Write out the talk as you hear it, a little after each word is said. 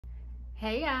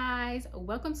Hey guys,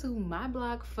 welcome to my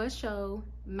blog for show.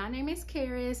 My name is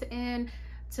Karis, and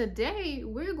today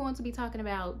we're going to be talking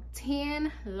about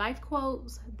 10 life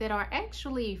quotes that are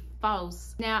actually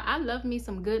false. Now, I love me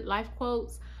some good life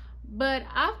quotes, but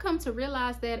I've come to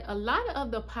realize that a lot of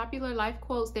the popular life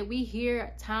quotes that we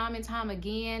hear time and time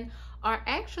again are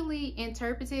actually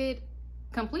interpreted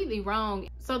completely wrong.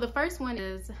 So the first one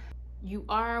is, "You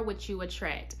are what you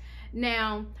attract."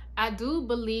 Now, I do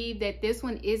believe that this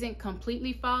one isn't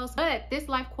completely false, but this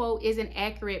life quote isn't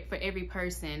accurate for every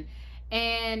person.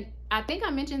 And I think I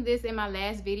mentioned this in my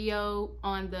last video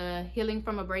on the healing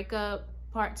from a breakup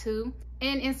part 2.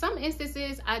 And in some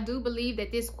instances, I do believe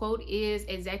that this quote is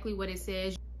exactly what it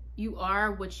says. You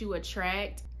are what you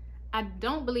attract. I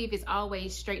don't believe it's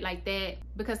always straight like that,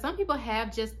 because some people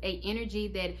have just a energy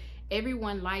that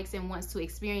everyone likes and wants to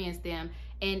experience them.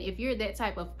 And if you're that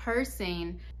type of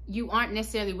person, you aren't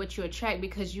necessarily what you attract,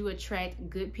 because you attract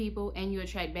good people and you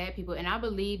attract bad people. And I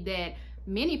believe that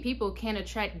many people can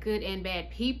attract good and bad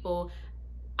people.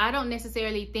 I don't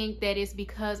necessarily think that it's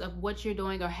because of what you're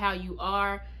doing or how you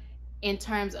are in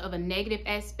terms of a negative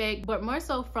aspect, but more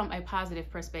so from a positive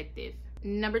perspective.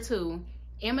 Number 2,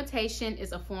 imitation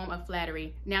is a form of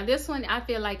flattery. Now, this one I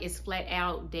feel like is flat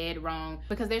out dead wrong,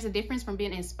 because there's a difference from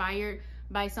being inspired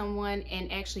by someone and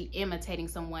actually imitating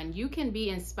someone. You can be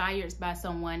inspired by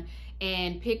someone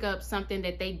and pick up something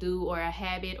that they do, or a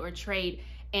habit or trait,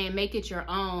 and make it your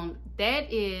own.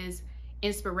 That is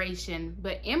inspiration.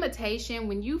 But imitation,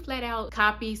 when you flat out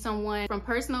copy someone, from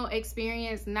personal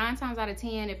experience, 9 times out of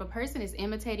 10, if a person is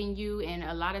imitating you and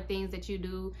a lot of things that you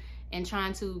do and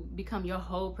trying to become your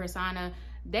whole persona,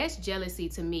 that's jealousy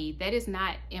to me. That is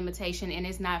not imitation, and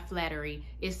it's not flattery.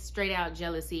 It's straight out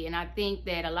jealousy. And I think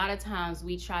that a lot of times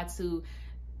we try to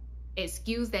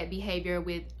excuse that behavior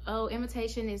with, oh,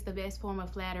 imitation is the best form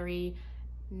of flattery.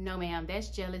 No ma'am, that's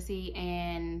jealousy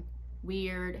and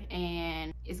weird,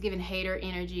 and it's giving hater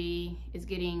energy, it's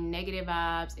getting negative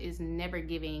vibes, it's never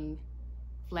giving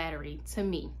flattery to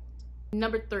me.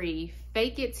 Number 3,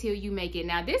 fake it till you make it.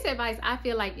 Now, this advice, I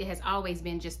feel like it has always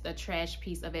been just a trash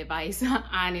piece of advice,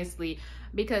 honestly,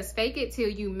 because fake it till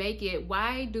you make it.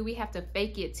 Why do we have to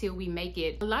fake it till we make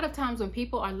it? A lot of times when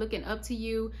people are looking up to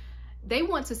you, they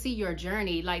want to see your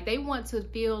journey. Like, they want to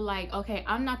feel like, okay,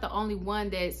 I'm not the only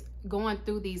one that's going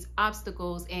through these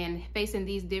obstacles and facing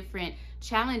these different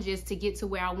challenges to get to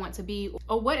where I want to be,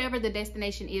 or whatever the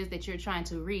destination is that you're trying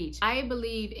to reach. I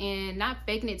believe in not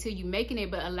faking it till you making it,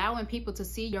 but allowing people to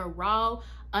see your raw,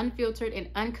 unfiltered, and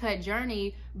uncut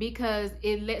journey, because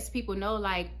it lets people know,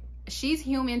 like, she's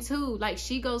human too. Like,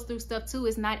 she goes through stuff too.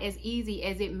 It's not as easy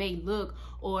as it may look,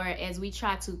 or as we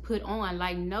try to put on.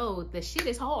 Like, no, the shit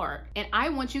is hard, and I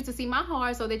want you to see my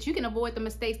hard so that you can avoid the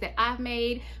mistakes that I've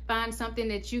made. Find something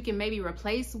that you can maybe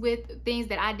replace with things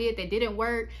that I did that didn't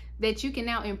work, that you can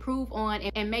now improve on,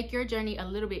 and make your journey a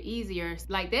little bit easier.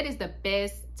 Like, that is the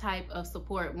best type of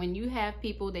support, when you have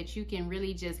people that you can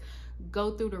really just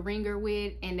go through the ringer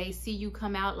with, and they see you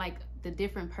come out like the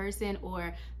different person,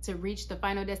 or to reach the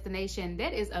final destination.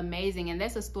 That is amazing, and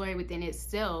that's a story within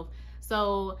itself.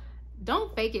 So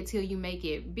don't fake it till you make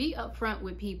it. Be upfront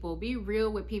with people, be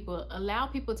real with people, allow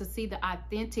people to see the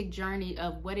authentic journey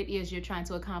of what it is you're trying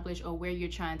to accomplish, or where you're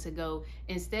trying to go,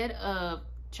 instead of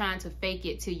trying to fake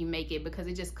it till you make it, because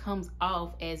it just comes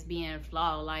off as being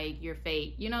flawed. Like, you're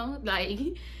fake, you know, like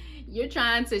you're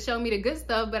trying to show me the good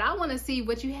stuff, but I want to see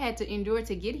what you had to endure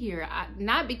to get here.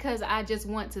 Not because I just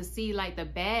want to see like the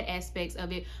bad aspects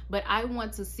of it, but I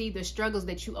want to see the struggles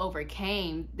that you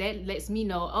overcame. That lets me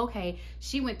know, okay,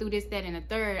 she went through this, that, and the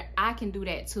third. I can do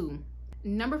that too.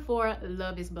 Number 4,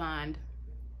 love is blind.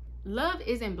 Love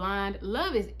isn't blind,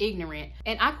 love is ignorant.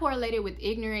 And I correlate it with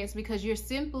ignorance because you're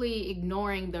simply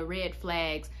ignoring the red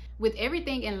flags. With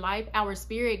everything in life, our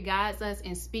spirit guides us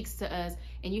and speaks to us,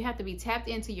 and you have to be tapped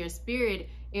into your spirit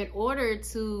in order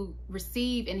to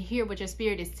receive and hear what your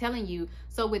spirit is telling you.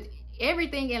 So with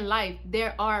everything in life,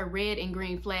 there are red and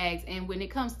green flags, and when it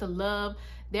comes to love,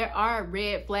 there are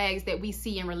red flags that we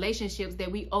see in relationships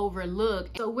that we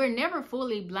overlook. So we're never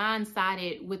fully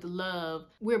blindsided with love.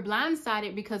 We're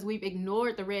blindsided because we've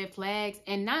ignored the red flags.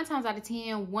 And 9 times out of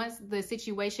 10, once the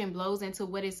situation blows into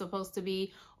what it's supposed to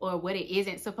be, or what it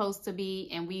isn't supposed to be,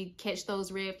 and we catch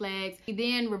those red flags, we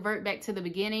then revert back to the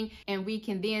beginning, and we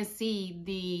can then see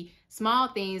the small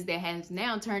things that has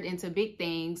now turned into big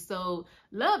things. So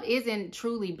love isn't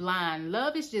truly blind.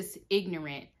 Love is just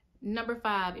ignorant. Number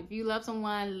 5, if you love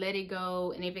someone, let it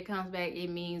go. And if it comes back, it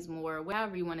means more.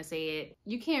 However you want to say it.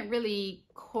 You can't really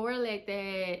correlate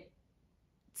that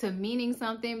to meaning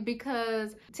something,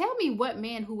 because tell me what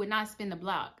man who would not spin the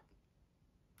block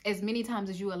as many times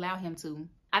as you allow him to.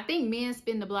 I think men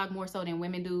spin the block more so than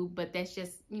women do, but that's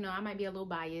just, I might be a little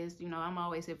biased. I'm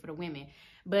always here for the women.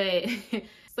 But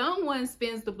someone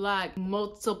spins the block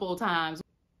multiple times.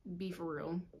 Be for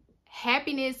real.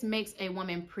 Happiness makes a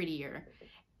woman prettier.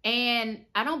 And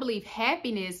I don't believe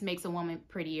happiness makes a woman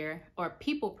prettier or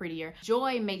people prettier.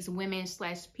 Joy makes women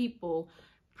 / people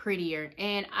prettier.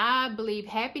 And I believe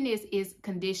happiness is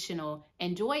conditional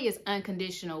and joy is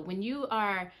unconditional. When you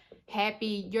are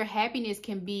happy, your happiness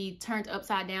can be turned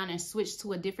upside down and switched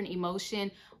to a different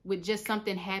emotion with just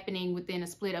something happening within a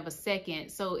split of a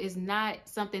second. So it's not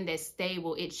something that's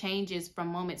stable. It changes from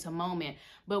moment to moment.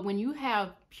 But when you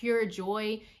have pure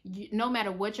joy, no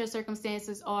matter what your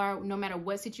circumstances are, no matter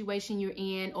what situation you're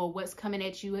in or what's coming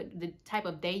at you, the type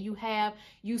of day you have,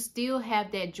 you still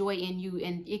have that joy in you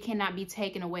and it cannot be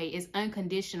taken away. It's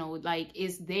unconditional. Like,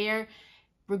 it's there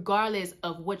regardless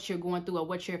of what you're going through or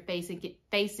what you're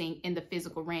facing in the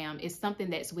physical realm. It's something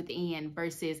that's within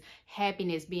versus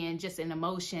happiness being just an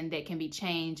emotion that can be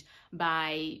changed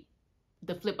by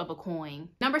the flip of a coin.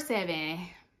 Number 7,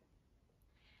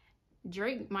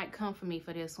 Drake might come for me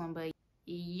for this one, but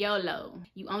YOLO.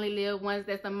 You only live once.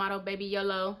 That's the motto, baby.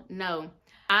 YOLO. No,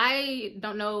 I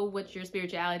don't know what your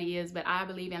spirituality is, but I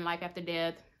believe in life after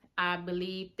death. I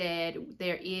believe that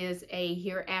there is a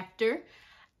hereafter.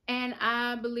 And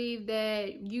I believe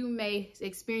that you may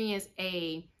experience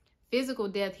a physical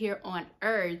death here on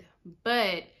earth,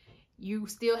 but you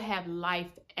still have life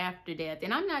after death.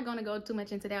 And I'm not going to go too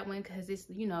much into that one because it's,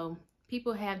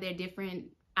 people have their different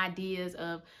ideas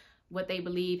of what they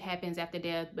believe happens after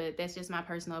death, but that's just my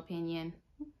personal opinion.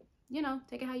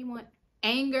 Take it how you want.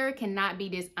 Anger cannot be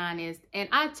dishonest, and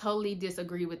I totally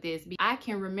disagree with this. I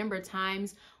can remember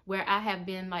times where I have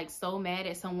been like so mad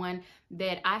at someone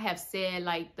that I have said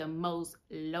like the most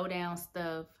low down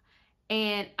stuff,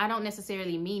 and I don't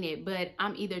necessarily mean it, but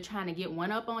I'm either trying to get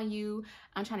one up on you,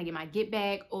 I'm trying to get my get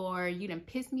back, or you done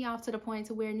pissed me off to the point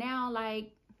to where now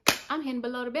like I'm hitting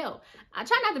below the belt. I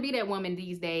try not to be that woman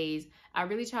these days. I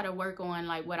really try to work on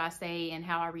like what I say and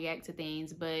how I react to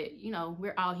things, but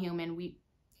we're all human.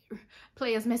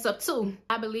 Players mess up too.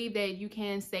 I believe that you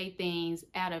can say things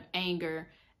out of anger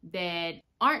that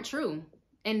aren't true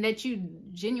and that you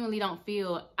genuinely don't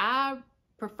feel. I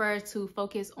prefer to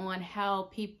focus on how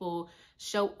people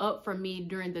show up for me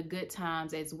during the good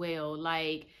times as well.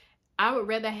 Like, I would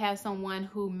rather have someone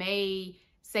who may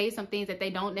say some things that they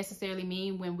don't necessarily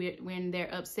mean when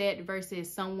they're upset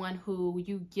versus someone who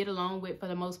you get along with for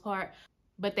the most part,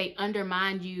 but they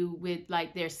undermine you with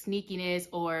like their sneakiness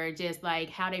or just like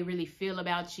how they really feel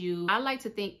about you. I like to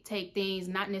take things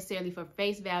not necessarily for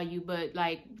face value, but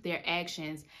like their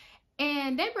actions.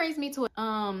 And that brings me to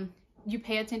you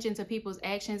pay attention to people's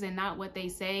actions and not what they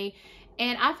say.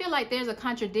 And I feel like there's a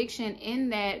contradiction in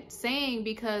that saying,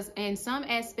 because in some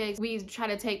aspects we try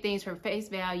to take things for face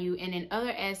value, and in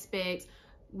other aspects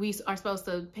we are supposed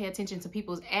to pay attention to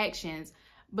people's actions.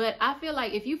 But I feel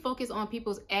like if you focus on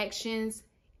people's actions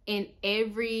in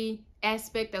every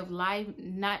aspect of life,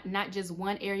 not just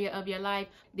one area of your life,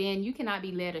 then you cannot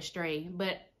be led astray.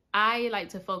 But I like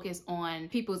to focus on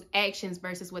people's actions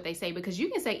versus what they say, because you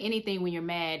can say anything when you're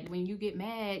mad. When you get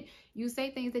mad, you say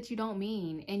things that you don't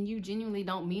mean, and you genuinely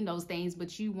don't mean those things,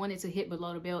 but you wanted to hit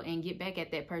below the belt and get back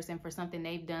at that person for something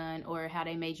they've done or how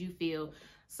they made you feel.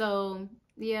 So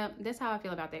yeah, that's how I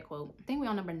feel about that quote. I think we're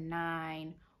on number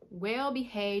 9.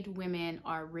 Well-behaved women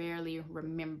are rarely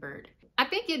remembered. I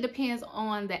think it depends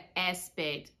on the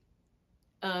aspect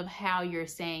of how you're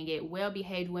saying it.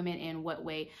 Well-behaved women in what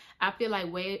way? I feel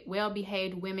like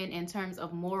well-behaved women in terms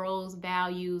of morals,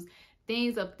 values,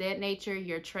 things of that nature,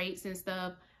 your traits and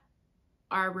stuff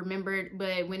are remembered.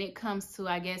 But when it comes to,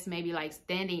 I guess, maybe like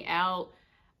standing out,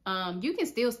 you can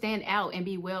still stand out and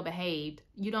be well-behaved.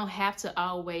 You don't have to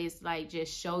always like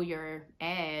just show your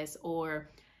ass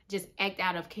or just act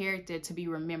out of character to be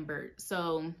remembered.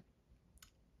 So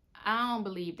I don't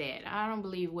believe that. I don't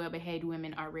believe well-behaved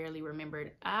women are rarely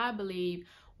remembered. I believe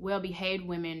well-behaved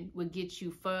women would get you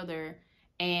further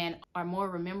and are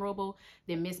more memorable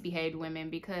than misbehaved women,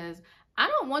 because I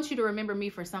don't want you to remember me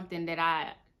for something that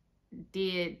I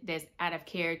did that's out of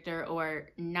character or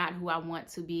not who I want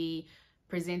to be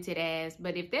presented as.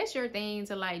 But if that's your thing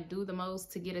to like do the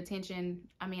most to get attention,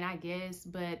 I mean, I guess,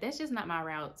 but that's just not my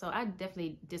route. So I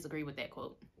definitely disagree with that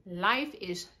quote. Life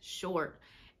is short,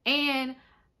 and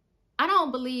I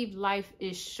don't believe life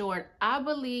is short. I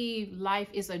believe life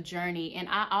is a journey, and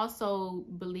I also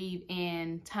believe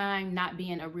in time not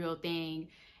being a real thing,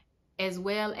 as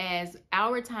well as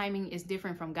our timing is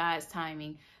different from God's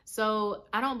timing. So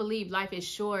I don't believe life is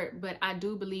short, but I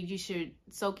do believe you should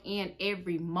soak in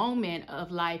every moment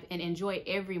of life and enjoy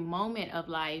every moment of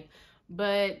life.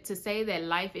 But to say that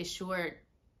life is short,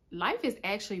 life is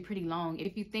actually pretty long.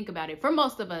 If you think about it, for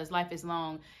most of us, life is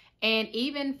long. And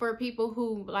even for people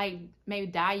who like maybe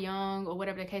die young or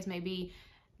whatever the case may be,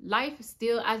 life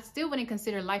still, I still wouldn't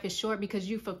consider life is short because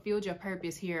you fulfilled your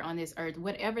purpose here on this earth,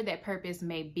 whatever that purpose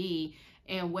may be,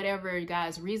 and whatever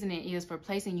God's reasoning is for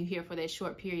placing you here for that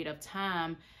short period of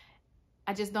time.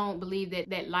 I just don't believe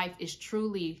that life is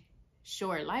truly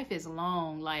short. Life is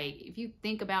long. Like, if you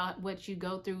think about what you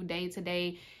go through day to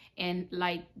day and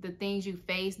like the things you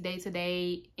face day to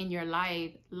day in your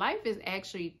life, life is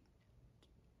actually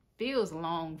feels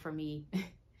long for me.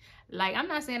 Like, I'm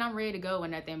not saying I'm ready to go or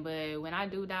nothing, but when I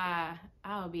do die,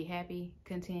 I'll be happy,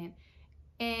 content.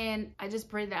 And I just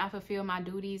pray that I fulfill my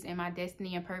duties and my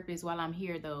destiny and purpose while I'm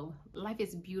here, though. Life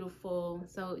is beautiful.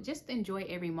 So just enjoy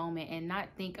every moment and not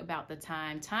think about the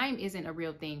time. Time isn't a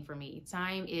real thing for me.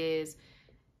 Time is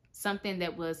something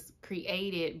that was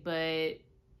created, but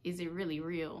is it really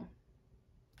real?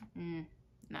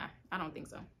 Nah, I don't think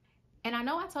so. And I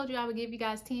know I told you I would give you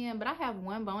guys 10, but I have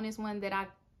one bonus one that I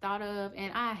thought of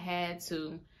and I had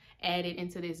to add it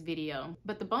into this video.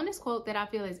 But the bonus quote that I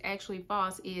feel is actually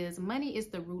false is, money is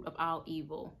the root of all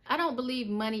evil. I don't believe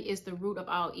money is the root of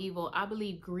all evil. I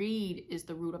believe greed is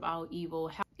the root of all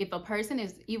evil. If a person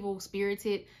is evil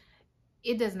spirited,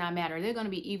 it does not matter. They're going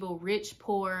to be evil, rich,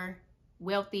 poor,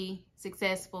 wealthy,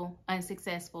 successful,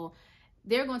 unsuccessful.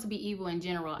 They're going to be evil in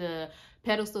general. The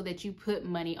pedestal that you put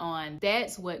money on,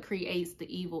 that's what creates the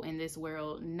evil in this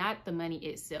world, not the money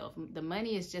itself. The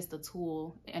money is just a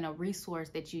tool and a resource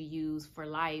that you use for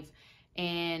life.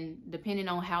 And depending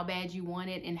on how bad you want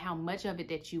it and how much of it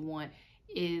that you want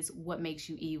is what makes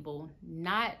you evil,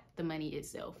 not the money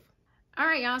itself. All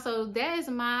right, y'all, so that is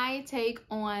my take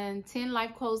on 10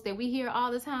 life quotes that we hear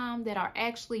all the time that are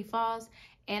actually false.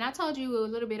 And I told you a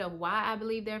little bit of why I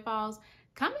believe they're false.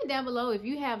 Comment down below if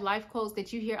you have life quotes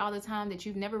that you hear all the time that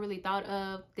you've never really thought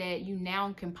of, that you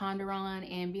now can ponder on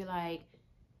and be like,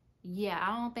 yeah,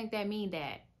 I don't think that mean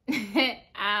that.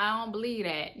 I don't believe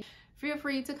that. Feel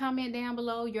free to comment down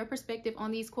below your perspective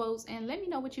on these quotes and let me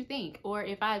know what you think. Or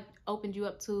if I opened you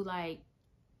up to like,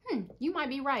 you might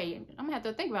be right. I'm gonna have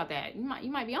to think about that. You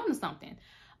might be onto something.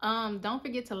 Don't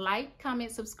forget to like,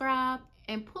 comment, subscribe,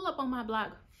 and pull up on my blog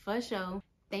for sure.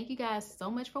 Thank you guys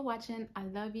so much for watching. I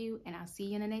love you, and I'll see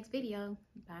you in the next video.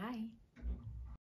 Bye.